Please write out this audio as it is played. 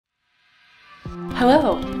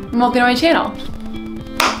Hello, and welcome to my channel.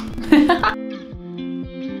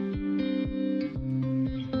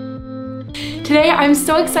 Today I'm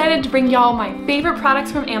so excited to bring y'all my favorite products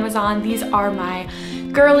from Amazon. These are my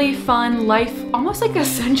girly, fun, life, almost like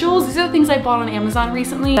essentials. These are the things I bought on Amazon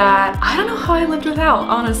recently that I don't know how I lived without,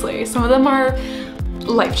 honestly. Some of them are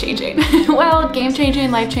life-changing. Well, game-changing,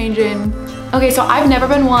 life-changing. Okay, so I've never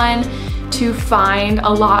been one to find a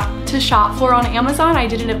lot to shop for on Amazon. I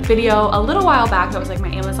did a video a little while back that was like my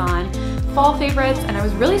Amazon fall favorites, and I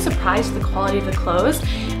was really surprised at the quality of the clothes.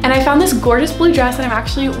 And I found this gorgeous blue dress that I'm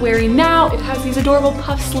actually wearing now. It has these adorable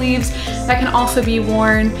puff sleeves that can also be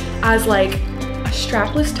worn as like a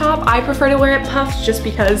strapless top. I prefer to wear it puffed just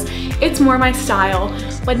because it's more my style.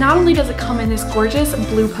 But not only does it come in this gorgeous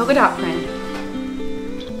blue polka dot print.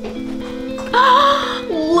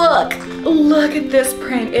 Look at this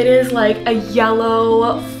print. It is like a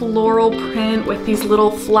yellow floral print with these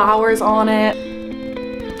little flowers on it.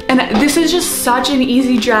 And this is just such an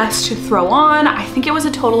easy dress to throw on. I think it was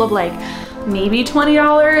a total of like maybe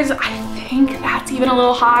 $20. I think that's even a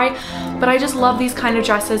little high, but I just love these kind of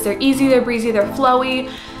dresses. They're easy, they're breezy, they're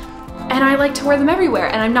flowy, and I like to wear them everywhere.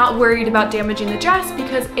 And I'm not worried about damaging the dress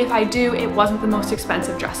because if I do, it wasn't the most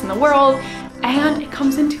expensive dress in the world, and it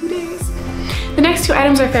comes in 2 days. The next two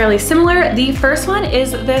items are fairly similar. The first one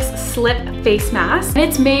is this slip face mask.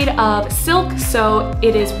 It's made of silk, so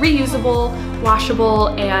it is reusable,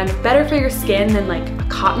 washable, and better for your skin than like a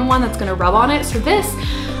cotton one that's gonna rub on it. So this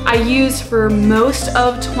I used for most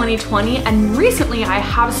of 2020, and recently I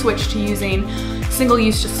have switched to using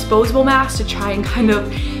single-use disposable masks to try and kind of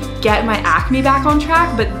get my acne back on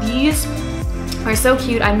track. But these are so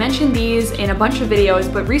cute. I mentioned these in a bunch of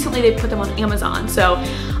videos, but recently they put them on Amazon. So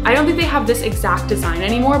I don't think they have this exact design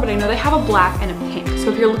anymore, but I know they have a black and a pink. So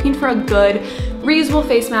if you're looking for a good reusable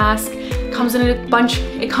face mask, it comes in a bunch,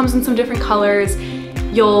 it comes in some different colors.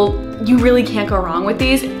 You really can't go wrong with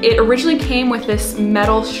these. It originally came with this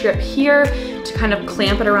metal strip here to kind of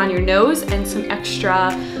clamp it around your nose and some extra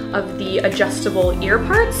of the adjustable ear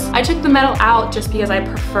parts. I took the metal out just because I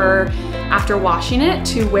prefer, after washing it,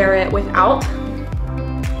 to wear it without.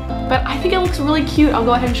 But I think it looks really cute. I'll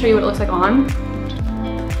go ahead and show you what it looks like on.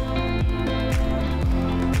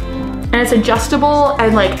 And it's adjustable,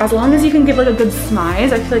 and like as long as you can give like a good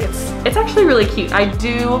smize, I feel like it's actually really cute. I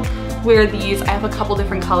do wear these. I have a couple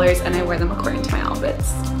different colors and I wear them according to my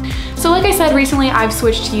outfits. So like I said, recently I've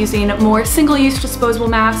switched to using more single-use disposable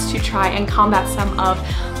masks to try and combat some of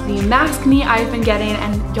the maskne I've been getting,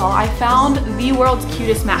 and y'all, I found the world's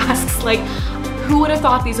cutest masks. Like, who would have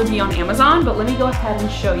thought these would be on Amazon? But let me go ahead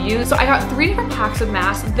and show you. So I got 3 different packs of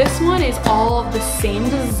masks. This one is all the same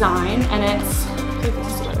design, and it's,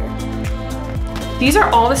 these are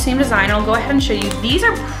all the same design. I'll go ahead and show you. These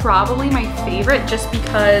are probably my favorite just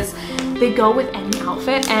because they go with any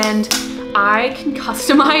outfit, and I can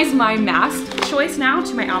customize my mask choice now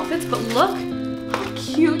to my outfits. But look how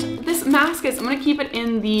cute this mask is. I'm gonna keep it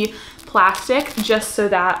in the plastic just so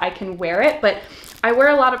that I can wear it, but I wear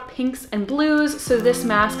a lot of pinks and blues, so this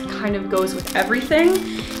mask kind of goes with everything.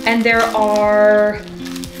 And there are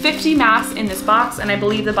 50 masks in this box, and I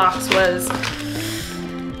believe the box was,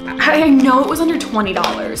 I know it was under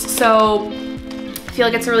 $20, so I feel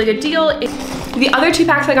like it's a really good deal. The other 2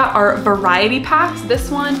 packs I got are variety packs.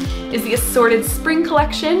 This one is the assorted spring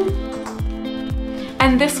collection,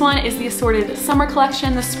 and this one is the assorted summer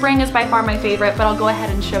collection. The spring is by far my favorite, but I'll go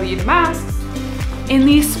ahead and show you the masks. In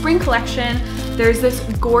the spring collection, there's this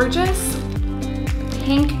gorgeous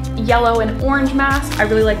pink, yellow, and orange mask. I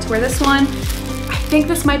really like to wear this one. I think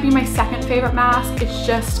this might be my second favorite mask. It's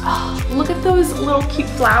just, oh, look at those little cute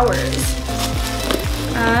flowers.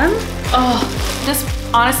 This,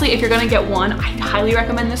 honestly, if you're gonna get one, I highly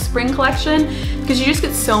recommend this spring collection because you just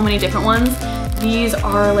get so many different ones. These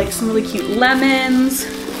are like some really cute lemons.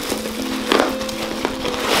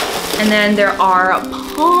 And then there are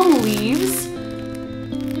palm leaves,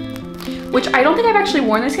 which I don't think I've actually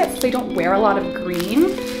worn this yet since they don't wear a lot of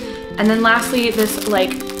green. And then lastly, this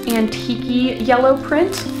like antique-y yellow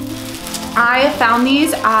print. I found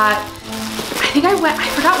these at, I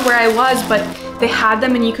forgot where I was, but they had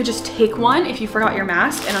them and you could just take one if you forgot your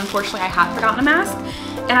mask. And unfortunately I had forgotten a mask.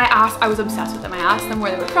 And I was obsessed with them. I asked them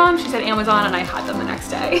where they were from. She said Amazon, and I had them the next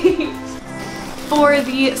day. For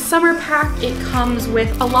the summer pack, it comes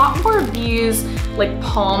with a lot more of these like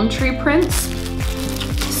palm tree prints.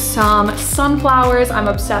 Some sunflowers. I'm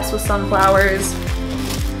obsessed with sunflowers.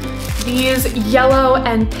 These yellow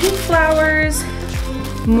and pink flowers.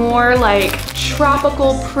 More like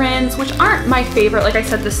tropical prints, which aren't my favorite. Like I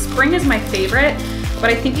said, the spring is my favorite, but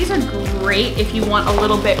I think these are great if you want a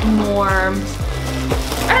little bit more,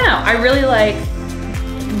 I don't know, I really like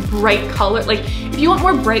bright color. Like if you want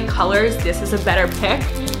more bright colors, this is a better pick.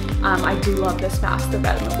 I do love this mask, the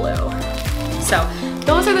red and the blue. So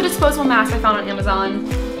those are the disposable masks I found on Amazon.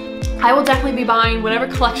 I will definitely be buying whatever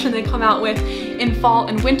collection they come out with in fall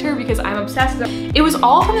and winter because I'm obsessed with it. It was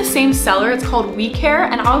all from the same seller. It's called We Care,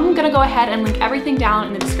 and I'm gonna go ahead and link everything down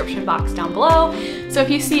in the description box down below. So if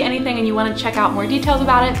you see anything and you wanna check out more details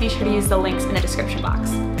about it, be sure to use the links in the description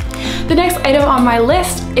box. The next item on my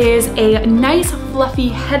list is a nice fluffy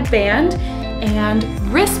headband and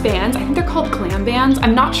wristbands. I think they're called glam bands.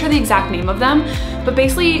 I'm not sure the exact name of them, but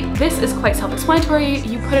basically this is quite self-explanatory.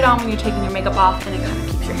 You put it on when you're taking your makeup off and it kind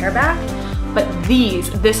of keeps your hair back. But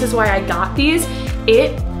this is why I got these.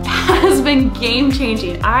 It has been game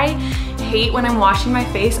changing. I hate when I'm washing my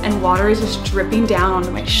face and water is just dripping down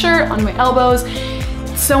onto my shirt, onto my elbows.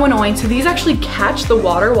 It's so annoying. So these actually catch the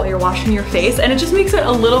water while you're washing your face and it just makes it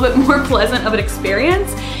a little bit more pleasant of an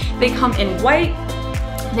experience. They come in white,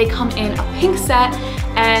 they come in a pink set,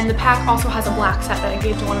 and the pack also has a black set that I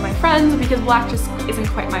gave to one of my friends because black just isn't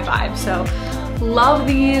quite my vibe. So love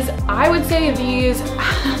these. I would say these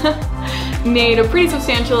made a pretty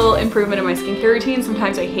substantial improvement in my skincare routine.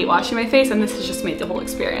 Sometimes I hate washing my face and this has just made the whole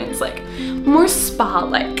experience like more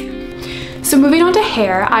spa-like. So moving on to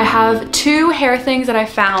hair, I have two hair things that I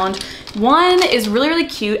found. One is really, really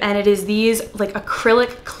cute and it is these like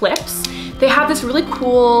acrylic clips. They have this really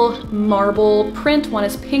cool marble print. One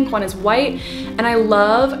is pink, one is white. And I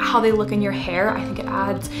love how they look in your hair. I think it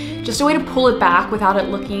adds just a way to pull it back without it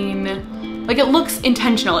looking like it looks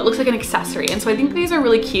intentional. It looks like an accessory. And so I think these are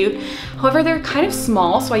really cute. However, they're kind of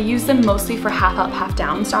small, so I use them mostly for half up, half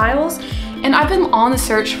down styles. And I've been on the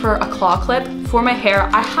search for a claw clip for my hair.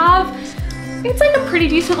 I have, it's like a pretty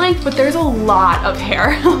decent length, but there's a lot of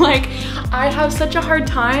hair. Like I have such a hard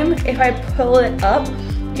time if I pull it up,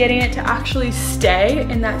 getting it to actually stay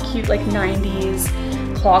in that cute like 90s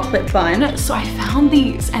claw clip bun. So I found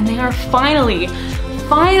these and they are finally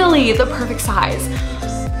the perfect size.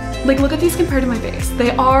 Like look at these compared to my face.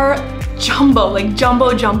 They are jumbo, like jumbo.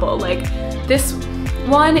 Like this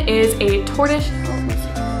one is a tortoise,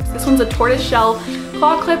 this one's a tortoise shell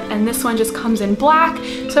claw clip and this one just comes in black.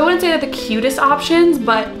 So I wouldn't say they're the cutest options,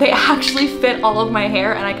 but they actually fit all of my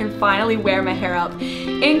hair and I can finally wear my hair up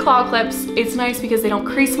in claw clips. It's nice because they don't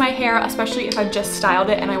crease my hair, especially if I've just styled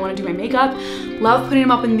it and I want to do my makeup. Love putting them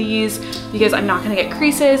up in these because I'm not gonna get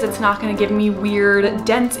creases. It's not gonna give me weird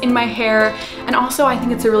dents in my hair. And also I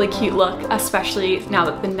think it's a really cute look, especially now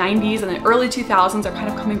that the 90s and the early 2000s are kind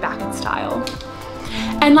of coming back in style.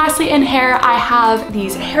 And lastly in hair, I have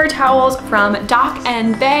these hair towels from Doc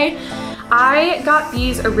and Bay. I got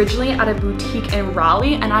these originally at a boutique in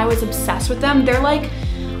Raleigh and I was obsessed with them. They're like,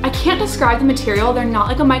 I can't describe the material. They're not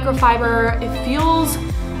like a microfiber. It feels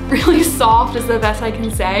really soft is the best I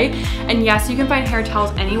can say. And yes, you can find hair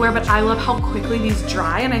towels anywhere, but I love how quickly these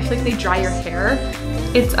dry and I feel like they dry your hair.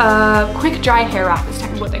 It's a quick dry hair wrap is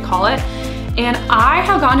technically what they call it. And I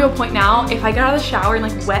have gotten to a point now, if I get out of the shower and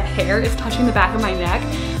like wet hair is touching the back of my neck,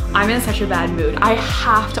 I'm in such a bad mood. I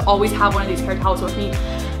have to always have one of these hair towels with me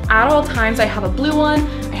at all times. I have a blue one,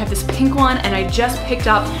 I have this pink one, and I just picked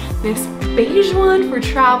up this beige one for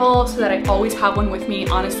travel so that I always have one with me.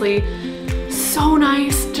 Honestly, so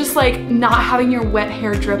nice. Just like not having your wet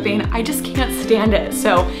hair dripping. I just can't stand it.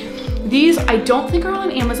 So these I don't think are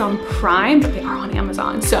on Amazon Prime, but they are on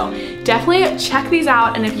Amazon. So definitely check these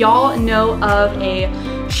out. And if y'all know of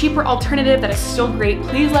a cheaper alternative that is still great,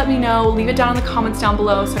 please let me know. Leave it down in the comments down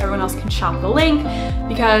below so everyone else can shop the link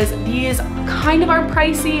because these kind of are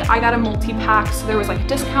pricey. I got a multi-pack, so there was like a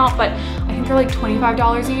discount, but I think they're like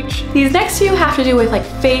 $25 each. These next two have to do with like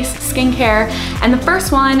face skincare. And the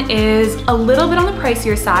first one is a little bit on the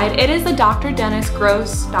pricier side. It is the Dr. Dennis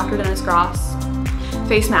Gross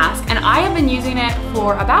face mask. And I have been using it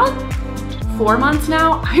for about 4 months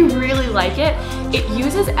now. I really like it. It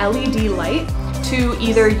uses LED light to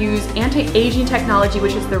either use anti-aging technology,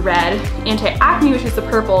 which is the red, anti-acne, which is the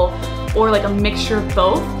purple, or like a mixture of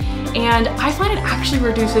both. And I find it actually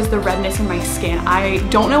reduces the redness in my skin. I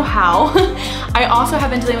don't know how. I also have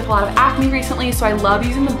been dealing with a lot of acne recently, so I love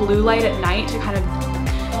using the blue light at night to kind of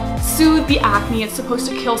soothe the acne. It's supposed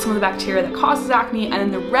to kill some of the bacteria that causes acne, and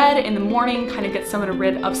then the red in the morning kind of gets some of the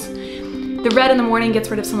rid of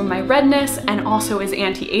some of my redness and also is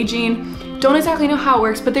anti-aging. Don't exactly know how it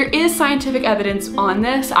works, but there is scientific evidence on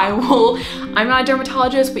this. I'm not a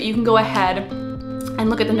dermatologist, but you can go ahead and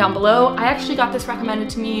look at them down below. I actually got this recommended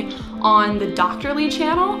to me on the Doctorly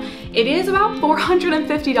channel. It is about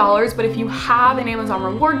 $450, but if you have an Amazon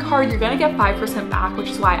reward card, you're gonna get 5% back, which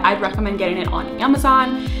is why I'd recommend getting it on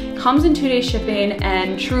Amazon. Comes in 2-day shipping,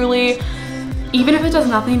 and truly, even if it does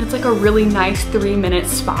nothing, it's like a really nice 3-minute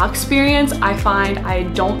spa experience. I find I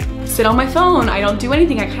don't sit on my phone, I don't do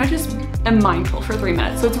anything, I kind of just am mindful for 3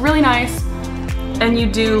 minutes. So it's really nice, and you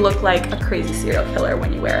do look like a crazy serial killer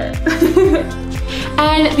when you wear it.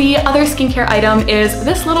 And the other skincare item is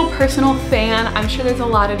this little personal fan. I'm sure there's a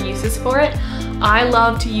lot of uses for it. I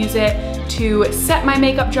love to use it to set my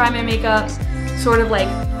makeup, dry my makeup, sort of like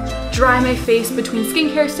dry my face between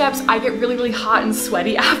skincare steps. I get really, really hot and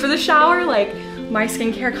sweaty after the shower. Like my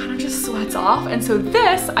skincare kind of just sweats off. And so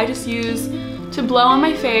this I just use to blow on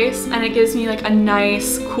my face, and it gives me like a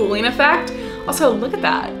nice cooling effect. Also, look at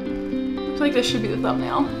that. I feel like this should be the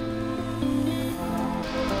thumbnail.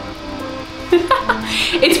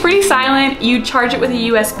 It's pretty silent. You charge it with a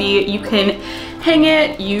USB. You can hang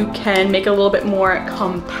it. You can make it a little bit more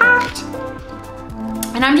compact.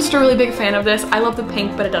 And I'm just a really big fan of this. I love the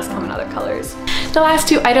pink, but it does come in other colors. The last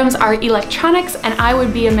two items are electronics, and I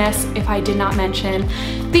would be amiss if I did not mention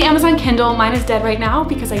the Amazon Kindle. Mine is dead right now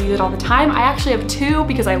because I use it all the time. I actually have two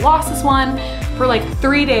because I lost this one for like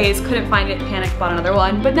 3 days, couldn't find it, panicked, bought another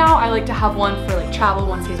one. But now I like to have one for like travel,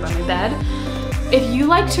 one stays by my bed. If you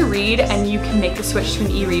like to read and you can make the switch to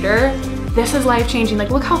an e-reader, this is life-changing. Like,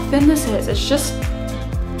 look how thin this is. It's just,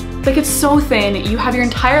 like, it's so thin. You have your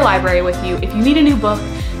entire library with you. If you need a new book,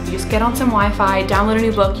 you just get on some Wi-Fi, download a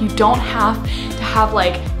new book. You don't have to have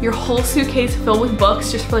like your whole suitcase filled with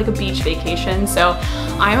books just for like a beach vacation. So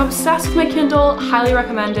I'm obsessed with my Kindle, highly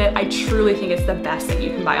recommend it. I truly think it's the best thing you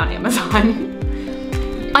can buy on Amazon.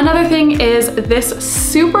 Another thing is this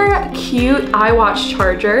super cute iWatch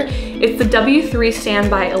charger. It's the W3 stand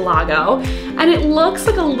by Elago, and it looks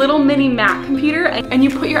like a little mini Mac computer, and you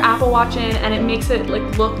put your Apple Watch in and it makes it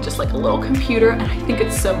like look just like a little computer, and I think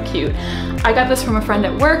it's so cute. I got this from a friend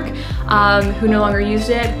at work who no longer used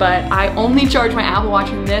it, but I only charge my Apple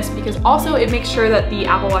Watch in this because also it makes sure that the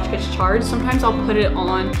Apple Watch gets charged. Sometimes I'll put it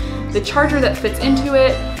on the charger that fits into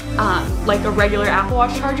it, like a regular Apple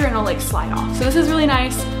Watch charger, and it'll like slide off. So this is really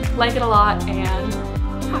nice, like it a lot, and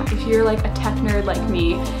yeah, if you're like a tech nerd like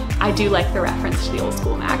me, I do like the reference to the old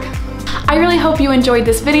school Mac. I really hope you enjoyed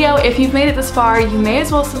this video. If you've made it this far, you may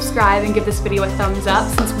as well subscribe and give this video a thumbs up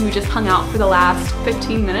since we just hung out for the last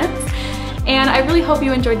 15 minutes. And I really hope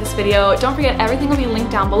you enjoyed this video. Don't forget, everything will be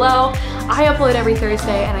linked down below. I upload every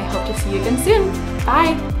Thursday, and I hope to see you again soon.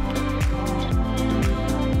 Bye.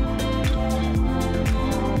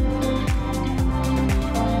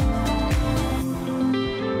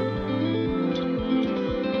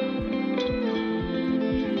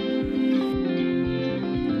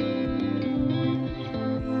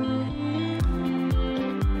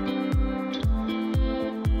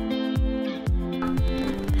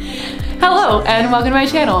 Hello and welcome to my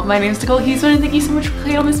channel. My name is Nicole Huesman, and thank you so much for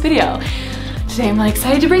clicking on this video. Today I'm really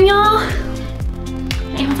excited to bring y'all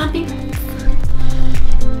Amazon things.